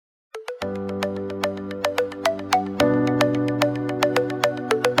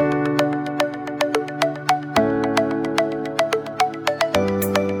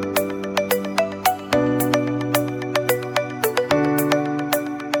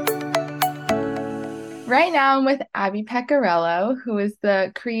Right now, I'm with Abby Pecoriello, who is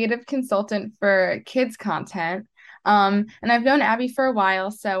the creative consultant for kids content. And I've known Abby for a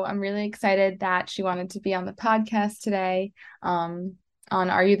while, so I'm really excited that she wanted to be on the podcast today, on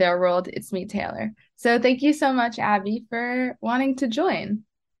Are You There World? It's me, Taylor. So thank you so much, Abby, for wanting to join.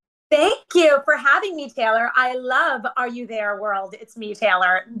 Thank you for having me, Taylor. I love Are You There World? It's me,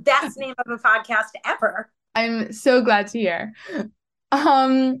 Taylor. Best name of a podcast ever. I'm so glad to hear.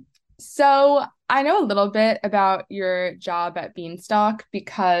 Um, so I know a little bit about your job at Beanstalk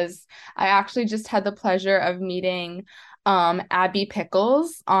because I actually just had the pleasure of meeting Abby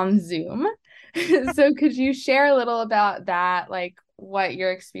Pickles on Zoom. So could you share a little about that, like what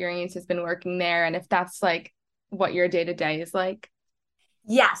your experience has been working there and if that's like what your day-to-day is like?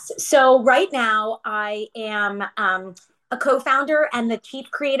 Yes. So right now I am a co-founder and the chief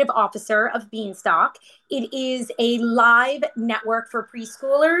creative officer of Beanstalk. It is a live network for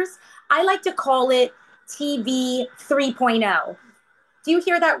preschoolers. I like to call it TV 3.0. Do you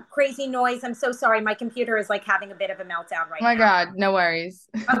hear that crazy noise? I'm so sorry. My computer is like having a bit of a meltdown Oh right my now. God, no worries.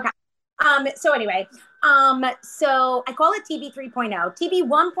 Okay. So anyway, so I call it TV 3.0. TV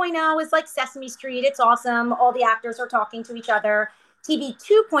 1.0 is like Sesame Street. It's awesome. All the actors are talking to each other. TV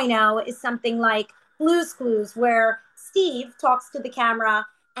 2.0 is something like Blue's Clues, where Steve talks to the camera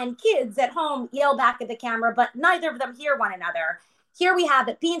and kids at home yell back at the camera, but neither of them hear one another. Here we have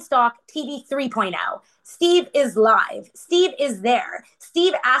at Beanstalk TV 3.0. Steve is live. Steve is there.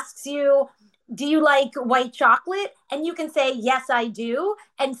 Steve asks you, do you like white chocolate? And you can say, yes, I do.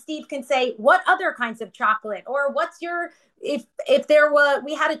 And Steve can say, what other kinds of chocolate? Or what's your, if there were,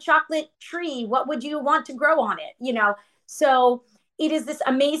 we had a chocolate tree, what would you want to grow on it? So it is this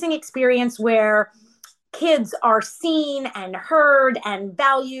amazing experience where kids are seen and heard and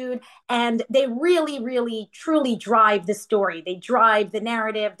valued, and they really, really, truly drive the story. They drive the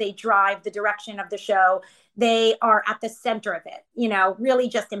narrative, they drive the direction of the show. They are at the center of it, really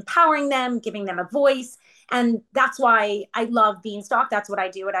just empowering them, giving them a voice. And that's why I love Beanstalk. That's what I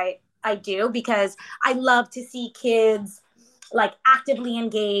do. I do because I love to see kids like actively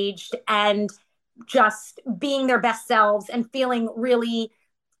engaged and just being their best selves and feeling really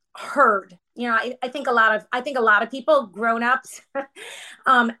heard. I think a lot of people, grown-ups,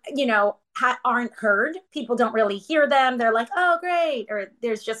 aren't heard. People don't really hear them. They're like, oh, great. Or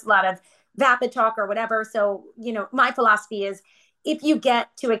there's just a lot of vapid talk or whatever. So, my philosophy is if you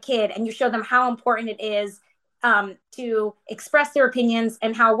get to a kid and you show them how important it is to express their opinions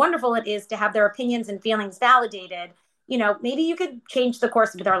and how wonderful it is to have their opinions and feelings validated, maybe you could change the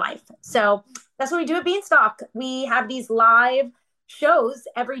course of their life. So that's what we do at Beanstalk. We have these live shows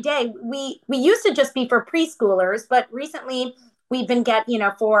every day. We used to just be for preschoolers, but recently we've been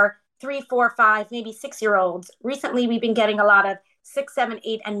for 3, 4, 5, maybe 6 year olds. Recently we've been getting a lot of 6, 7,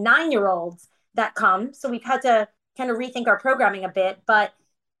 8, and 9 year olds that come. So we've had to kind of rethink our programming a bit. But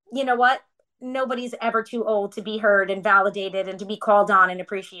you know what? Nobody's ever too old to be heard and validated and to be called on and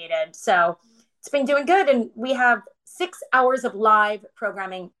appreciated. So it's been doing good. And we have 6 hours of live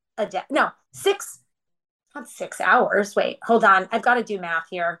programming a day. No, not 6 hours. Wait, hold on. I've got to do math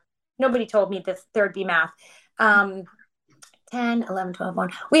here. Nobody told me this there'd be math. Um, 10, 11, 12, 1.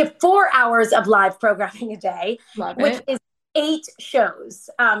 We have 4 hours of live programming a day, Love which it. is 8 shows.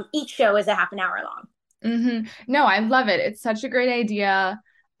 Each show is a half an hour long. No, I love it. It's such a great idea.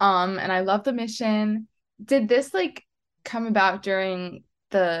 And I love the mission. Did this like come about during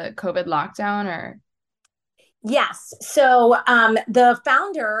the COVID lockdown or? Yes. So the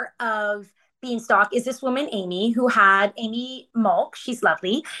founder of Beanstalk is this woman, Amy Mulk. She's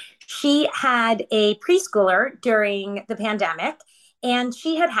lovely. She had a preschooler during the pandemic, and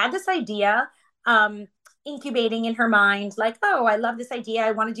she had this idea incubating in her mind, like, oh, I love this idea.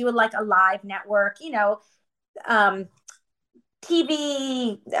 I want to do a live network, um,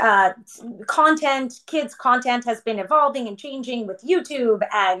 TV kids content has been evolving and changing with YouTube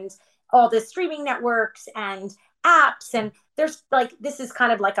and all the streaming networks and apps. And there's like, this is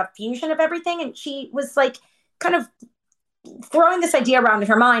kind of like a fusion of everything. And she was like, kind of throwing this idea around in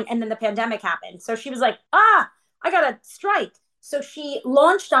her mind. And then the pandemic happened. So she was like, I got to strike. So she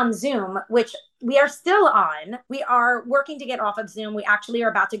launched on Zoom, which we are still on. We are working to get off of Zoom. We actually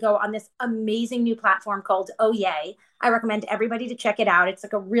are about to go on this amazing new platform called Oh Yay. I recommend everybody to check it out. It's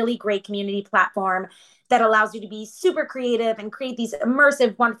like a really great community platform that allows you to be super creative and create these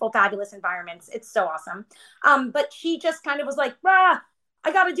immersive, wonderful, fabulous environments. It's so awesome. But she just kind of was like, I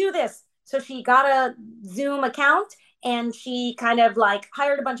got to do this. So she got a Zoom account and she kind of like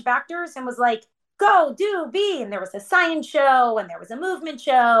hired a bunch of actors and was like, go do be. And there was a science show and there was a movement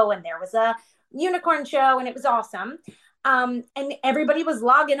show and there was a unicorn show, and it was awesome. And everybody was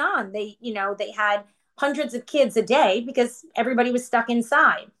logging on. They had hundreds of kids a day because everybody was stuck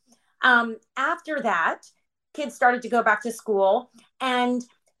inside. After that, kids started to go back to school. And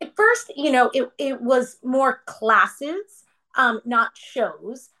at first, it was more classes, not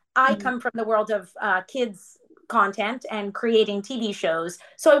shows. I Mhm. come from the world of kids content and creating TV shows.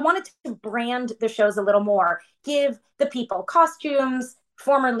 So I wanted to brand the shows a little more, give the people costumes.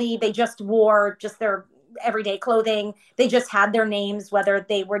 Formerly, they just wore just their everyday clothing. They just had their names, whether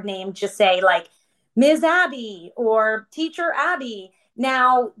they were named, just say like Ms. Abby or Teacher Abby.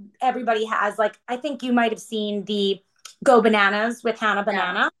 Now everybody has, like, I think you might have seen the Go Bananas with Hannah Yeah.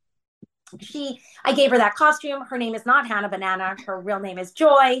 Banana. I gave her that costume. Her name is not Hannah Banana. Her real name is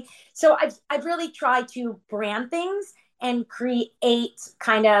Joy. So I've really tried to brand things and create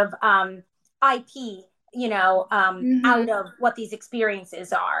kind of IP, Hmm. out of what these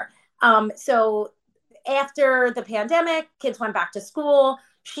experiences are. So after the pandemic, kids went back to school.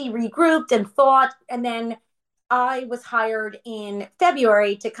 She regrouped and thought, and then I was hired in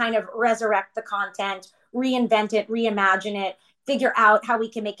February to kind of resurrect the content, reinvent it, reimagine it, figure out how we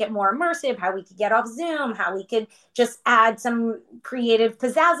can make it more immersive, how we could get off Zoom, how we could just add some creative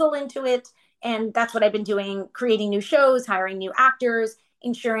pizzazzle into it. And that's what I've been doing, creating new shows, hiring new actors,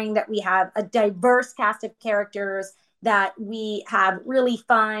 ensuring that we have a diverse cast of characters, that we have really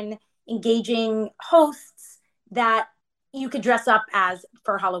fun, engaging hosts that you could dress up as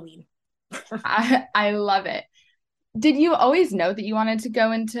for Halloween. I love it. Did you always know that you wanted to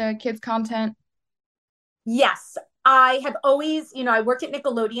go into kids content? Yes, I have always, I worked at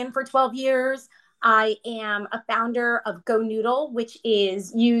Nickelodeon for 12 years. I am a founder of GoNoodle, which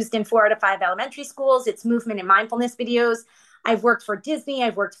is used in 4 out of 5 elementary schools. It's movement and mindfulness videos. I've worked for Disney.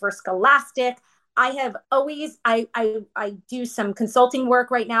 I've worked for Scholastic. I have always, I do some consulting work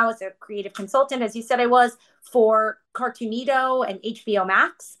right now as a creative consultant, as you said I was, for Cartoonito and HBO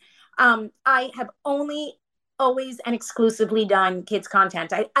Max. I have only, always and exclusively done kids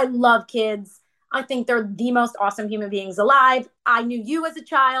content. I love kids. I think they're the most awesome human beings alive. I knew you as a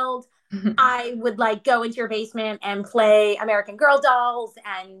child. I would like go into your basement and play American Girl dolls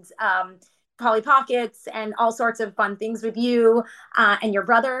and Polly Pockets and all sorts of fun things with you and your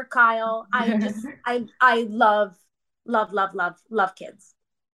brother Kyle. I love kids.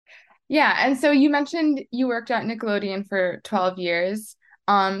 Yeah, and so you mentioned you worked at Nickelodeon for 12 years.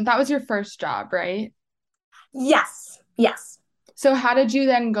 That was your first job, right? Yes, yes. So how did you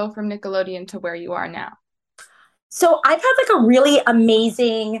then go from Nickelodeon to where you are now? So I've had like a really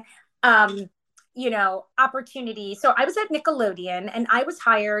amazing, opportunity. So I was at Nickelodeon and I was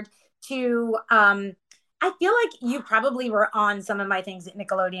hired to, I feel like you probably were on some of my things at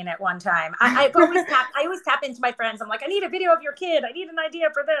Nickelodeon at one time. I always tap into my friends. I'm like, I need a video of your kid. I need an idea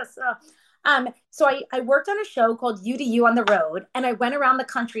for this. So I worked on a show called You to You on the Road, and I went around the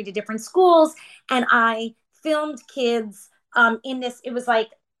country to different schools, and I filmed kids in this. It was like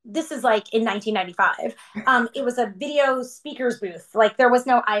this is like in 1995. It was a video speakers booth. Like there was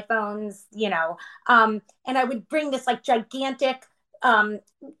no iPhones, and I would bring this like gigantic,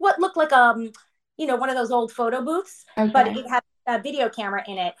 what looked like one of those old photo booths, but Okay. it had a video camera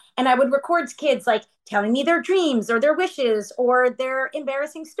in it, and I would record kids like telling me their dreams or their wishes or their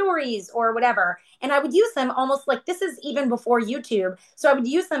embarrassing stories or whatever. And I would use them almost like, this is even before YouTube. So I would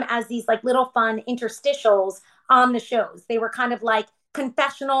use them as these like little fun interstitials on the shows. They were kind of like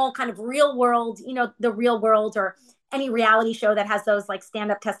confessional, kind of real world, the real world, or any reality show that has those like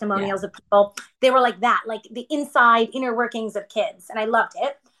stand up Yeah. testimonials of people. They were like that, like the inside inner workings of kids. And I loved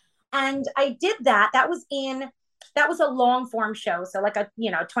it. And I did that. That was a long form show. So like a,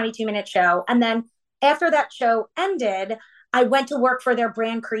 22-minute show. And then after that show ended, I went to work for their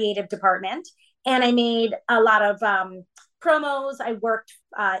brand creative department, and I made a lot of promos. I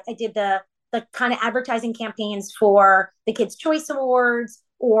did the kind of advertising campaigns for the Kids Choice Awards,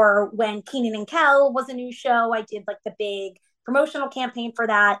 or when Keenan and Kel was a new show, I did like the big promotional campaign for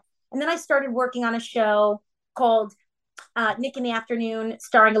that. And then I started working on a show called Nick in the Afternoon,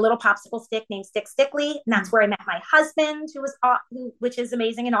 starring a little popsicle stick named Stick Stickly, and that's where I met my husband, which is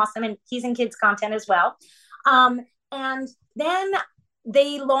amazing and awesome, and he's in kids content as well. And then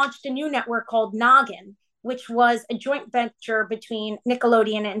they launched a new network called Noggin, which was a joint venture between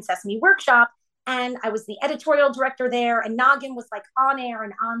Nickelodeon and Sesame Workshop. And I was the editorial director there. And Noggin was like on air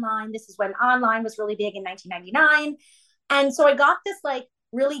and online. This is when online was really big in 1999. And so I got this like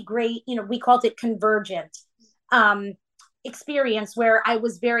really great, we called it convergent um, experience where I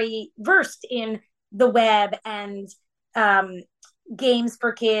was very versed in the web and um, games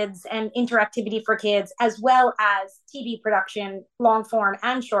for kids and interactivity for kids, as well as TV production, long form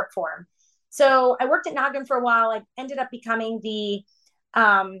and short form. So I worked at Noggin for a while. I ended up becoming the,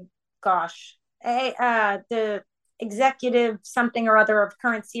 gosh, the executive something or other of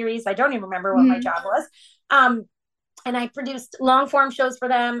current series. I don't even remember what my Mhm. job was. Um, and I produced long form shows for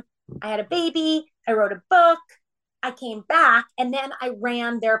them. I had a baby. I wrote a book. I came back and then I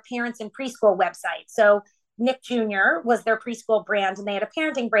ran their parents and preschool website. So Nick Jr. was their preschool brand, and they had a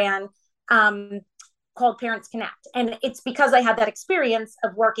parenting brand um, called Parents Connect. And it's because I had that experience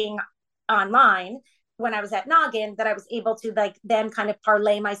of working online when I was at Noggin that I was able to like then kind of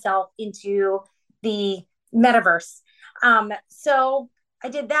parlay myself into the metaverse. So I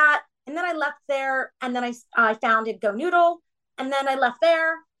did that, and then I left there, and then I founded GoNoodle, and then I left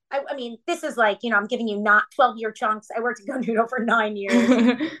there. I mean, this is like, I'm giving you not 12-year chunks. I worked at GoNoodle for 9 years.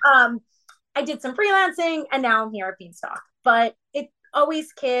 Um, I did some freelancing, and now I'm here at Beanstalk. But it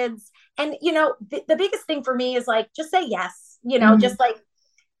always kids, and the biggest thing for me is like just say yes. Mhm. Just like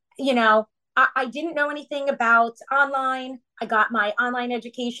you know, I didn't know anything about online. I got my online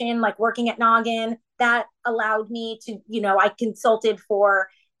education, like working at Noggin. That allowed me to, I consulted for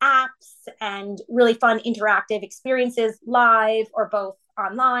apps and really fun interactive experiences live or both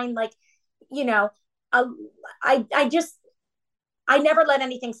online. Like, you know, uh, I just, I never let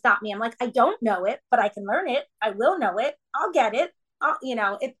anything stop me. I'm like, I don't know it, but I can learn it. I will know it. I'll get it.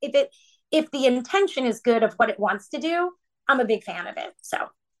 If the intention is good of what it wants to do, I'm a big fan of it. So.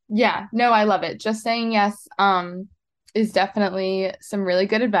 Yeah, no, I love it. Just saying yes, is definitely some really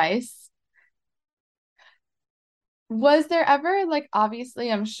good advice. Was there ever, like,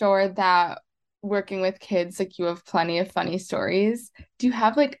 obviously, I'm sure that working with kids, like, you have plenty of funny stories. Do you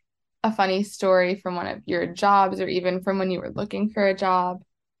have, like, a funny story from one of your jobs or even from when you were looking for a job?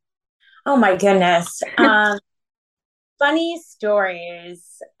 Oh my goodness. Funny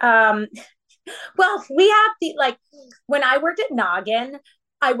stories. Well, we have the like when I worked at Noggin,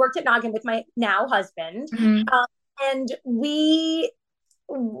 I worked at Noggin with my now husband. Hmm. Um, and we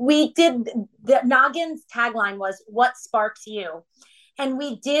did the Noggin's tagline was what sparks you. And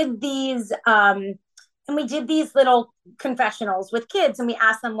we did these little confessionals with kids, and we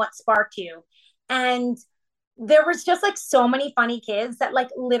asked them what sparked you. And there was just like so many funny kids that like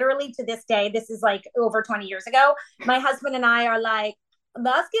literally to this day, this is like over 20 years ago, my husband and I are like,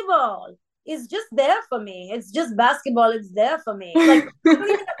 basketball is just there for me. It's just basketball. It's there for me. Like, I don't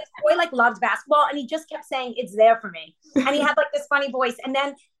even know, this boy like loved basketball, and he just kept saying it's there for me. And he had like this funny voice. And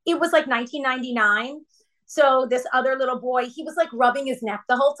then it was like 1999. So this other little boy, he was like rubbing his neck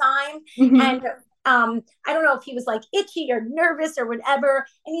the whole time. And Hmm. I don't know if he was like itchy or nervous or whatever.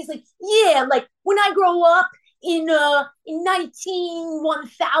 And he's like, yeah, like when I grow up, in 19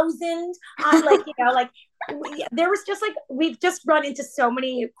 1000, like there was just like we've just run into so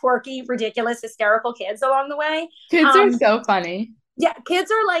many quirky, ridiculous, hysterical kids along the way. Kids are um so funny. yeah,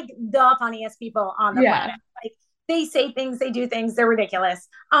 kids are like the funniest people on the Yeah. planet. Like they say things, they do things, they're ridiculous.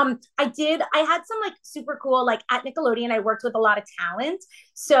 I had some like super cool, like at Nickelodeon I worked with a lot of talent,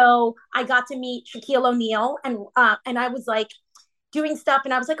 so I got to meet Shaquille O'Neal, and I was like doing stuff,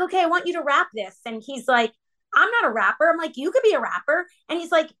 and I was like, okay, I want you to rap this. And he's like, I'm not a rapper. I'm like, you could be a rapper. And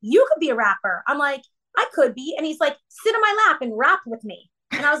he's like, you could be a rapper. I'm like, I could be. And he's like, sit in my lap and rap with me.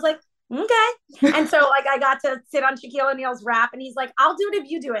 And I was like, okay. And so like I got to sit on Shaquille O'Neal's rap, and he's like, I'll do it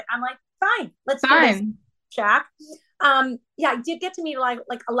if you do it. I'm like, fine, let's do this, Fine. Shaq. Yeah, I did get to meet like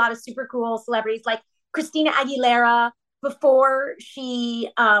a lot of super cool celebrities, like Christina Aguilera before she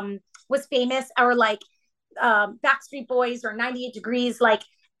was famous, or like Backstreet Boys or 98 Degrees. Like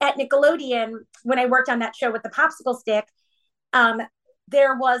at Nickelodeon, when I worked on that show with the popsicle stick, um,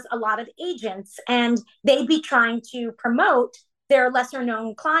 there was a lot of agents, and they'd be trying to promote their lesser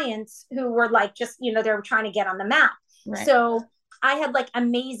known clients who were like just, they were trying to get on the map. Right. So I had like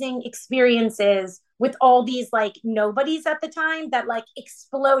amazing experiences with all these like nobodies at the time that like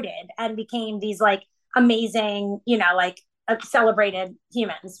exploded and became these like amazing, like celebrated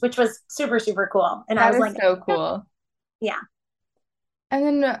humans, which was super, super cool. And I That was is like, so cool. yeah.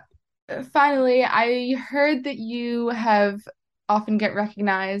 And then finally, I heard that you have often get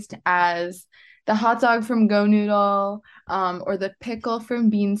recognized as the hot dog from Go Noodle, or the pickle from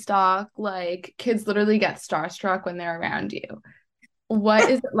Beanstalk. Like kids literally get starstruck when they're around you. What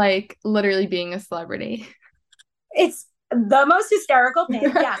is it like literally being a celebrity? It's the most hysterical thing.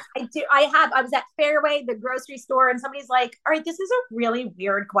 Yes, I do. I was at Fairway, the grocery store, and somebody's like, all right, this is a really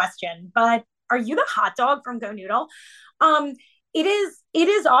weird question, but are you the hot dog from Go Noodle? Um, it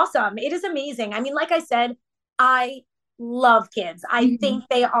is awesome. It is amazing. I mean, like I said, I love kids. I Mhm. think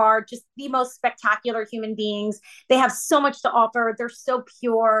they are just the most spectacular human beings. They have so much to offer. They're so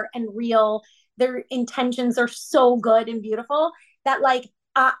pure and real. Their intentions are so good and beautiful that like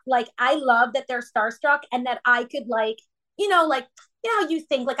I love that they're starstruck, and that I could like you know, you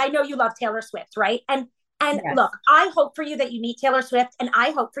think like I know you love Taylor Swift, right? And Yes. look, I hope for you that you meet Taylor Swift, and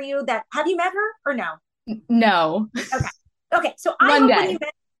I hope for you that have you met her or no? No. Okay. Okay. So I One hope when you day.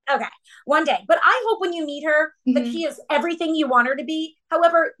 met, okay, one day, but I hope when you meet her that Mhm. she is everything you want her to be.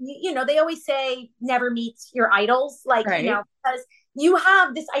 However, you know, they always say never meet your idols, like, you know, Right. because you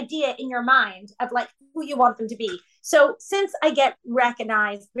have this idea in your mind of like who you want them to be. So since I get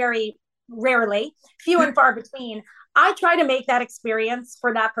recognized very rarely, few and far between, I try to make that experience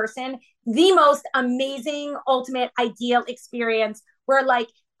for that person the most amazing, ultimate, ideal experience where like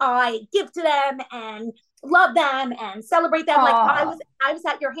I give to them and love them and celebrate them. Like Oh. I was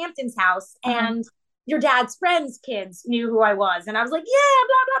at your Hamptons house Uh-huh. and your dad's friends' kids knew who I was. And I was like, yeah,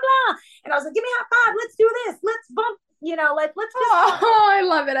 blah, blah, blah. And I was like, give me a high five. Let's do this. Let's bump, you know, like let's fist bump. Oh, I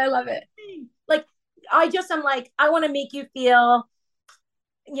love it. I love it. Like I'm like, I want to make you feel,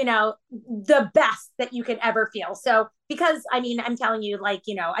 you know, the best that you can ever feel. So because I mean, I'm telling you, like,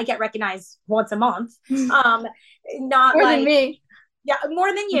 you know, I get recognized once a month. Um, not More than like me. yeah, more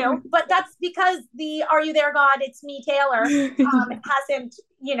than you, but that's because the "Are You There, God? It's Me, Taylor" hasn't,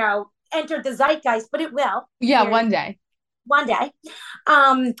 you know, entered the zeitgeist, but it will Yeah, very one day. one day.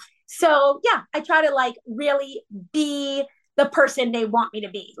 Um, so yeah, I try to like really be the person they want me to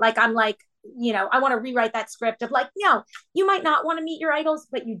be. Like I'm like, you know, I want to rewrite that script of like, no, you might not want to meet your idols,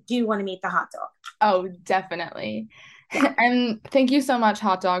 but you do want to meet the hot dog. Oh, definitely. Yeah. And thank you so much,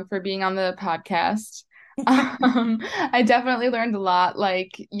 Hot Dog, for being on the podcast. I definitely learned a lot.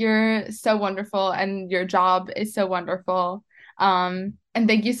 Like, you're so wonderful and your job is so wonderful. And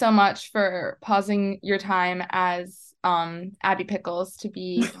thank you so much for pausing your time as Abby Pickles to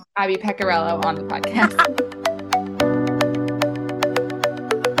be Abby Pecoriello on the podcast.